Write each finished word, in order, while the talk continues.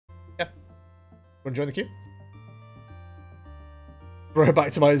Want to join the queue? Throw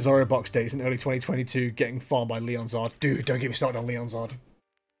back to my Zoro box days in early 2022, getting farmed by Leonzard. Dude, don't get me started on Leonzard.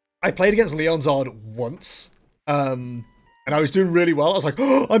 I played against Leonzard once, and I was doing really well. I was like,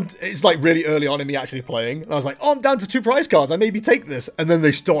 oh, it's like really early on in me actually playing. And I was like, oh, I'm down to 2 prize cards. I maybe take this. And then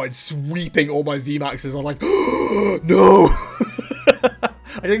they started sweeping all my VMAXs. I was like, oh, no.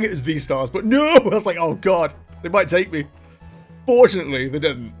 I think it was Vstars, but no. I was like, oh, God, they might take me. Fortunately, they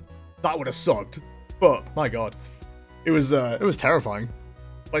didn't. That would have sucked. But, my God, it was terrifying.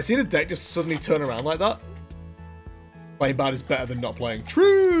 Like, seeing a deck just suddenly turn around like that. Playing bad is better than not playing.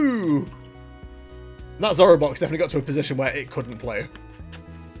 True! That Zoro box definitely got to a position where it couldn't play.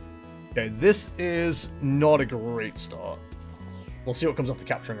 Okay, this is not a great start. We'll see what comes off the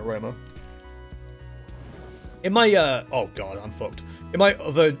Capturing Aroma. In my, oh god, I'm fucked. In my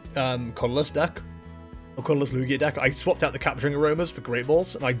other colourless deck, or colourless Lugia deck, I swapped out the Capturing Aromas for Great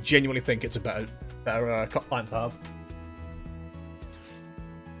Balls, and I genuinely think it's a better line to have.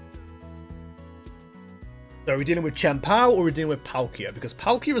 So are we dealing with Chien-Pao or are we dealing with Palkia? Because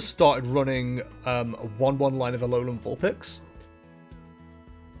Palkia has started running a 1-1 line of Alolan Vulpix,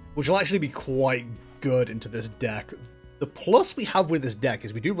 which will actually be quite good into this deck. The plus we have with this deck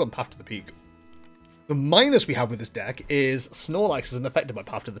is we do run Path to the Peak. The minus we have with this deck is Snorlax isn't affected by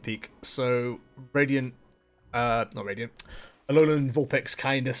Path to the Peak, so Alolan Vulpix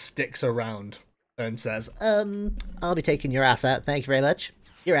kind of sticks around and says, I'll be taking your ass out, thank you very much.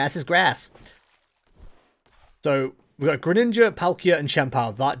 Your ass is grass. So, we've got Greninja, Palkia, and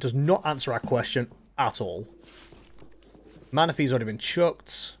Chien-Pao. That does not answer our question at all. Manaphy's already been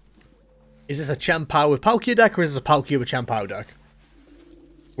chucked. Is this a Chien-Pao with Palkia deck, or is this a Palkia with Chien-Pao deck?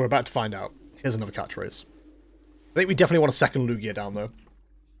 We're about to find out. Here's another catchphrase. I think we definitely want a second Lugia down, though.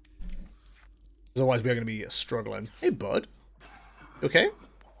 Otherwise, we are going to be struggling. Hey, bud. Okay.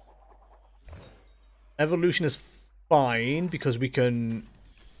 Evolution is fine, because we can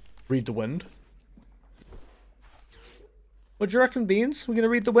read the wind. What do you reckon, Beans? We're going to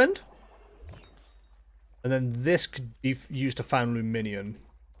read the wind? And then this could be used to find Luminion.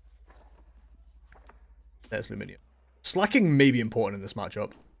 There's Luminion. Slacking may be important in this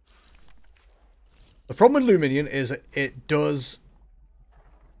matchup. The problem with Luminion is it does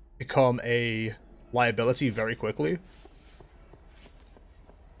become a liability very quickly.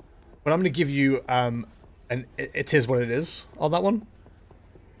 But I'm going to give you, it is what it is on that one.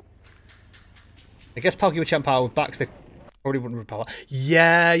 I guess Palkia with Chien-Pao backs the... Probably wouldn't repel.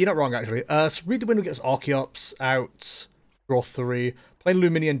 Yeah, you're not wrong, actually. So read the wind will get us Archeops out. Draw 3. Playing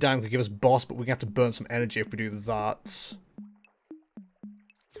Luminion down could give us boss, but we're going to have to burn some energy if we do that.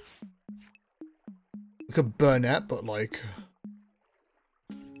 We could burn it, but, like...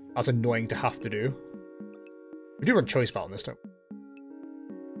 That's annoying to have to do. We do run Choice Belt on this time.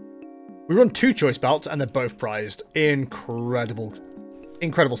 We run 2 Choice Belts, and they're both prized. Incredible.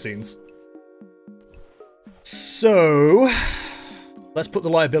 Incredible scenes. So, let's put the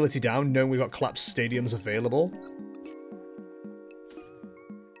liability down, knowing we've got collapsed stadiums available.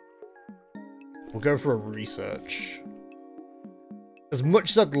 We'll go for a research. As much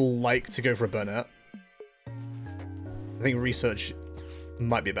as I'd like to go for a Burnett, I think research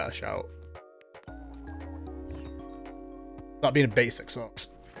might be a better shout. That being a basic sucks.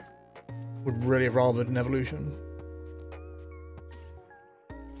 Would really have rather an evolution.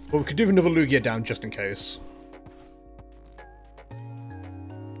 But we could do another Lugia down just in case.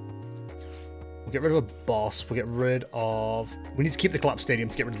 We'll get rid of a boss. We'll get rid of... We need to keep the collapsed stadium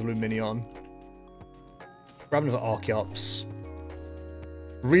to get rid of the Luminion. Grab another Archeops.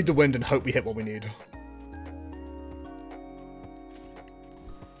 Read the wind and hope we hit what we need.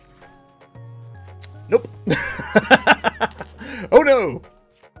 Nope. Oh no!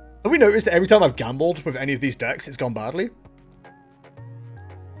 Have we noticed that every time I've gambled with any of these decks, it's gone badly?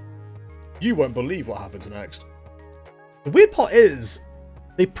 You won't believe what happens next. The weird part is,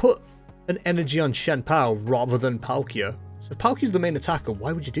 they put an energy on Chien-Pao rather than Palkia. So if Palkia's the main attacker,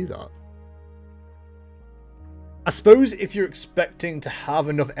 why would you do that? I suppose if you're expecting to have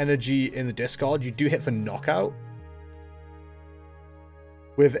enough energy in the discard, you do hit for knockout.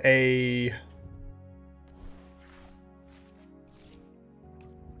 With a...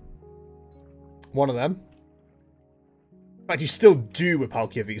 one of them. In fact, you still do with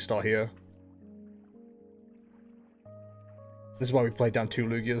Palkia Vstar here. This is why we played down 2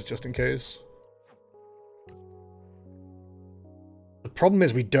 Lugias, just in case. The problem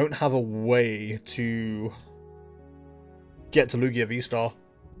is we don't have a way to get to Lugia Vstar.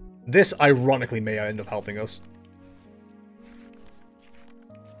 This, ironically, may end up helping us.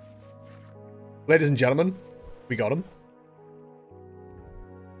 Ladies and gentlemen, we got him.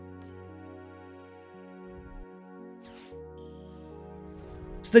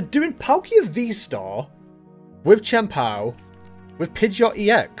 So they're doing Palkia Vstar with Chien-Pao with Pidgeot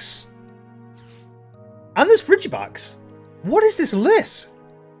EX. And there's Ridgebacks. What is this list?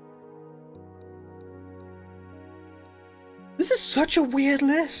 This is such a weird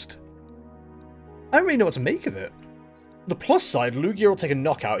list. I don't really know what to make of it. The plus side, Lugia will take a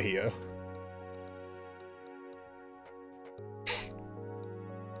knockout here.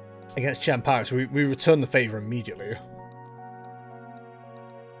 Against Chien-Pao, so we return the favour immediately.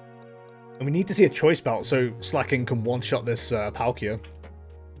 And we need to see a choice belt so Slacking can one-shot this Palkia.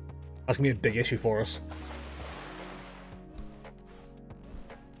 That's going to be a big issue for us.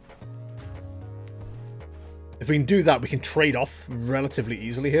 If we can do that, we can trade off relatively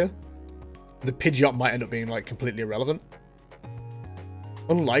easily here. The Pidgeot might end up being, like, completely irrelevant.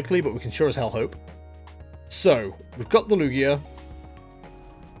 Unlikely, but we can sure as hell hope. So, we've got the Lugia.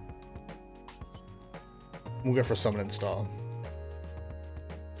 We'll go for a Summoning Star.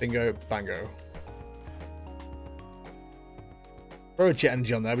 Bingo, bango. Throw a Jet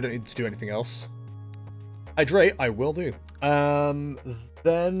Energy on there, we don't need to do anything else. Hydrate, I will do.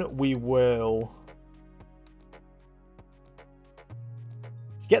 Then we will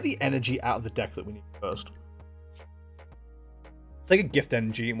get the energy out of the deck that we need first. Take a Gift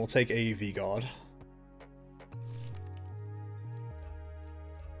Energy and we'll take a V-Guard.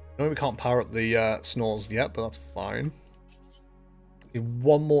 I know we can't power up the Snores yet, but that's fine. Need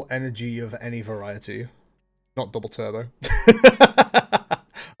one more energy of any variety. Not double turbo.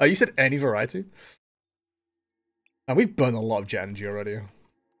 Oh, you said any variety? And we've burned a lot of Jet Energy already.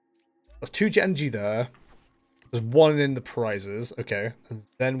 There's 2 Jet Energy there. There's 1 in the prizes. Okay. And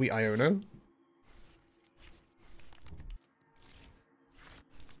then we Iono.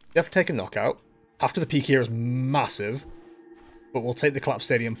 You have to take a knockout. After the peak here is massive. But we'll take the Collapse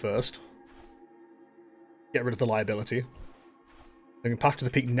Stadium first. Get rid of the liability. Then we path to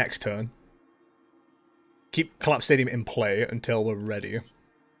the peak next turn. Keep Collapse Stadium in play until we're ready.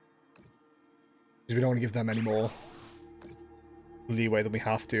 Because we don't want to give them any more leeway than we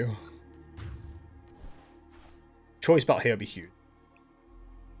have to. Choice belt here would be huge.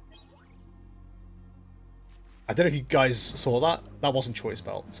 I don't know if you guys saw that. That wasn't choice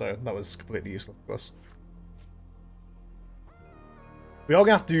belt, so that was completely useless to us. We are going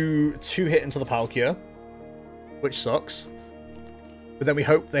to have to 2-hit into the Palkia, which sucks. But then we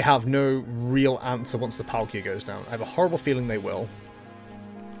hope they have no real answer once the Palkia goes down. I have a horrible feeling they will.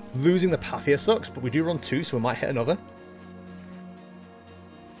 Losing the path here sucks, but we do run 2, so we might hit another.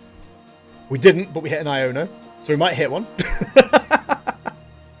 We didn't, but we hit an Iono, so we might hit one.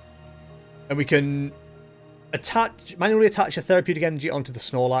 And we can manually attach a Therapeutic Energy onto the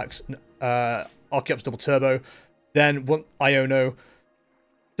Snorlax, Archeops Double Turbo, then one Iono,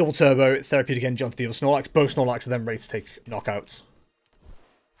 Double Turbo, Therapeutic Energy onto the other Snorlax. Both Snorlax are then ready to take knockouts.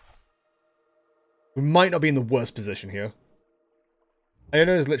 We might not be in the worst position here. Iono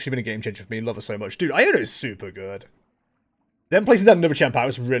has literally been a game changer for me. Love her so much. Dude, Iono is super good. Then placing down another Chien-Pao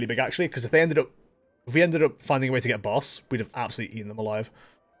is really big, actually, because if we ended up finding a way to get boss, we'd have absolutely eaten them alive.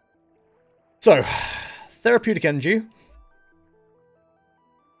 So, Therapeutic Energy.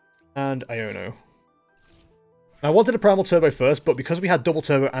 And Iono. I wanted a Primal Turbo first, but because we had Double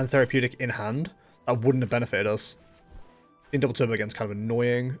Turbo and Therapeutic in hand, that wouldn't have benefited us. I think Double Turbo again is kind of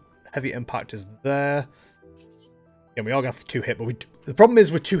annoying. Heavy Impact is there. Yeah, we are going to have to 2-hit, but the problem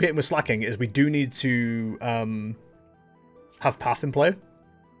is with 2-hitting with Slacking is we do need to have Path in play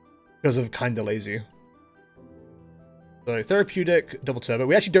because of Kinda Lazy. So Therapeutic, Double Turbo.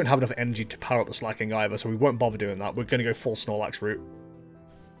 We actually don't have enough energy to power up the Slacking either, so we won't bother doing that. We're going to go full Snorlax route.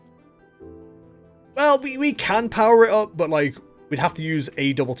 Well, we can power it up, but like we'd have to use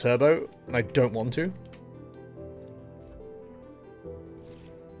a Double Turbo, and I don't want to.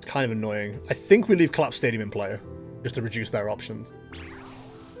 It's kind of annoying. I think we leave Collapse Stadium in play, just to reduce their options.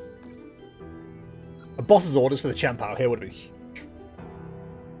 A boss's orders for the Chien-Pao here would have been huge.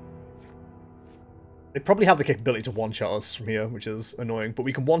 They probably have the capability to one-shot us from here, which is annoying, but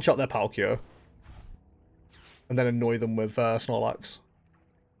we can one-shot their Palkia. And then annoy them with Snorlax.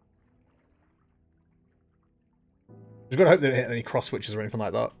 Just gotta hope they don't hit any cross switches or anything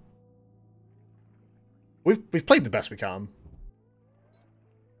like that. We've played the best we can.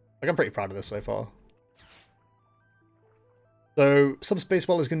 Like, I'm pretty proud of this so far. So, Subspace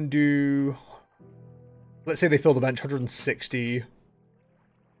Well is going to do... Let's say they fill the bench, 160,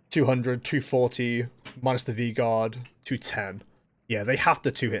 200, 240, minus the V-Guard, 210. Yeah, they have to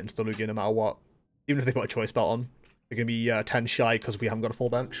 2-hit into the Lugia no matter what. Even if they put a choice belt on. They're going to be 10 shy because we haven't got a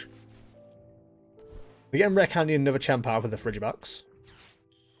full bench. We're getting Rare Candy and another Chien-Pao for the Frigibacks.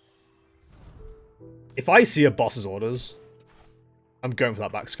 If I see a boss's orders, I'm going for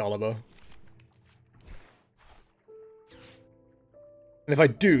that back Excalibur. And if I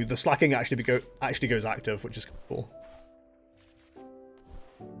do, the slacking actually goes active, which is cool.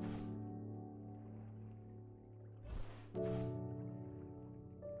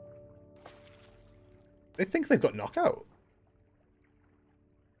 They think they've got knockout.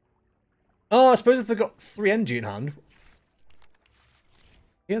 Oh, I suppose if they've got 3 energy in hand.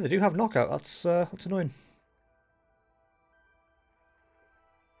 Yeah, they do have knockout. That's annoying.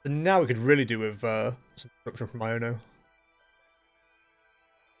 So now we could really do with some disruption from Iono.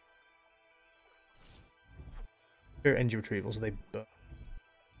 Here, energy retrievals, they burn.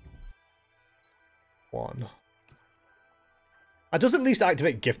 1. That does at least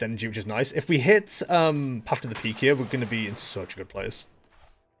activate gift energy, which is nice. If we hit Path to the Peak here, we're going to be in such a good place.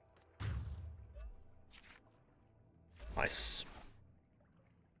 Nice.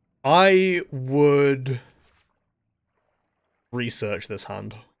 I would research this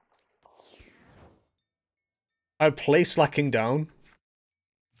hand. I would play Slacking down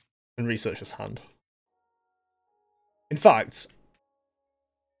and research this hand. In fact,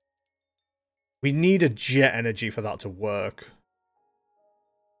 we need a jet energy for that to work.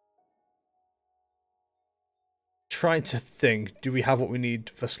 Trying to think, do we have what we need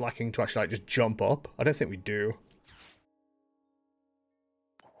for Slacking to actually like just jump up? I don't think we do.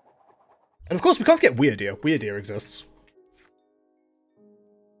 And of course, we can't forget Weird Ear. Weird Ear exists.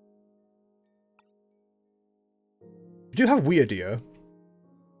 We do have Weird Ear.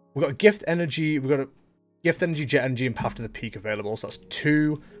 We've got gift energy. We've got a gift energy, jet energy, and Path to the Peak available. So that's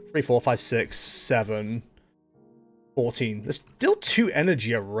 2, 3, 4, 5, 6, 7, 14. There's still 2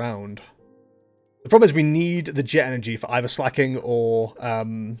 energy around. The problem is we need the jet energy for either Slacking or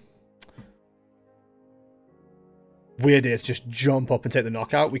Weird Ear to just jump up and take the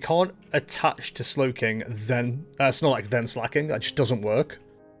knockout. We can't attach to Slowking, then Snorlax, then Slacking. That just doesn't work.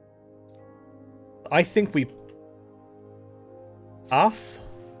 I think we Path.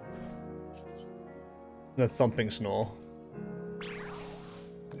 The Thumping Snore.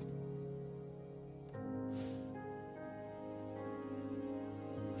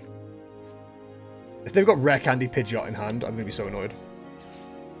 If they've got Rare Candy Pidgeot in hand, I'm going to be so annoyed.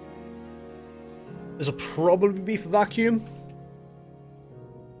 This will probably be for Vacuum.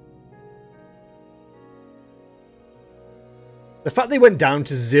 The fact they went down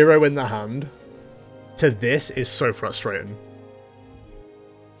to 0 in the hand to this is so frustrating.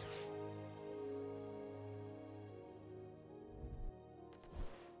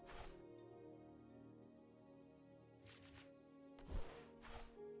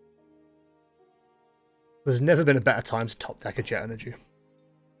 There's never been a better time to top deck a Jet Energy.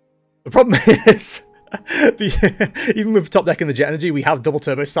 The problem is, even with top decking the Jet Energy, we have double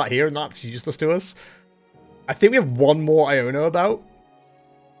turbo stat here, and that's useless to us. I think we have one more Iono about,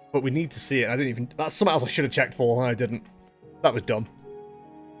 but we need to see it. I didn't even. That's something else I should have checked for, and I didn't. That was dumb.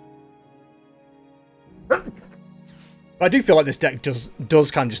 I do feel like this deck does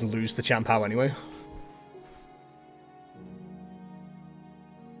kind of just lose the Champ-How anyway.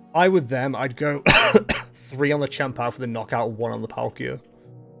 I'd go 3 on the Champ-How for the knockout, 1 on the Palkia.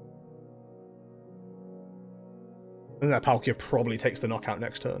 And that Palkia probably takes the knockout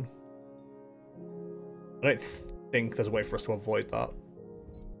next turn. I don't think there's a way for us to avoid that.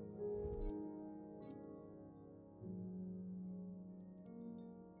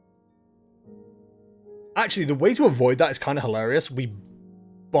 Actually, the way to avoid that is kind of hilarious. We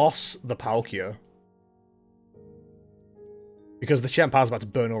boss the Palkia. Because the Champ-How's about to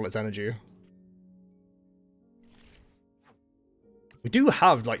burn all its energy. We do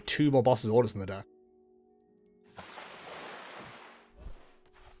have, like, 2 more boss's orders in the deck.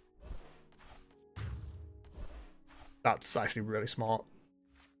 That's actually really smart.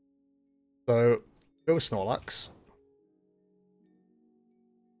 So, go with Snorlax.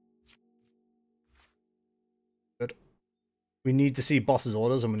 Good. We need to see boss's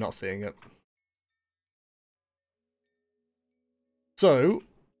orders, and we're not seeing it. So,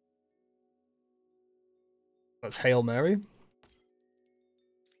 let's Hail Mary.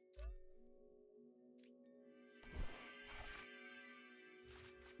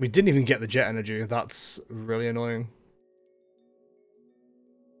 We didn't even get the Jet Energy. That's really annoying.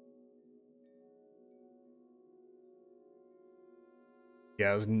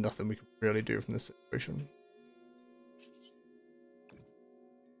 Yeah, there's nothing we can really do from this situation.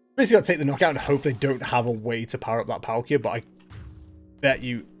 Basically, got to take the knockout and hope they don't have a way to power up that Palkia, but I bet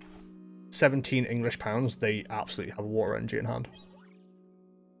you 17 English pounds, they absolutely have a Water Energy in hand.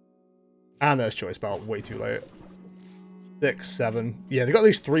 And there's Choice Belt, way too late. 6, 7. Yeah, they've got at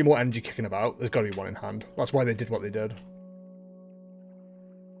least 3 more energy kicking about. There's got to be 1 in hand. That's why they did what they did.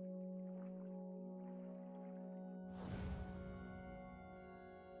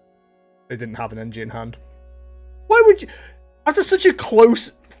 they didn't have an NG in hand. Why would you... After such a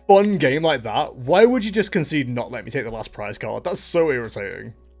close, fun game like that, why would you just concede not let me take the last prize card? That's so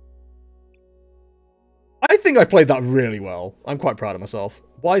irritating. I think I played that really well. I'm quite proud of myself.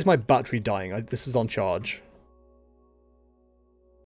 Why is my battery dying? This is on charge.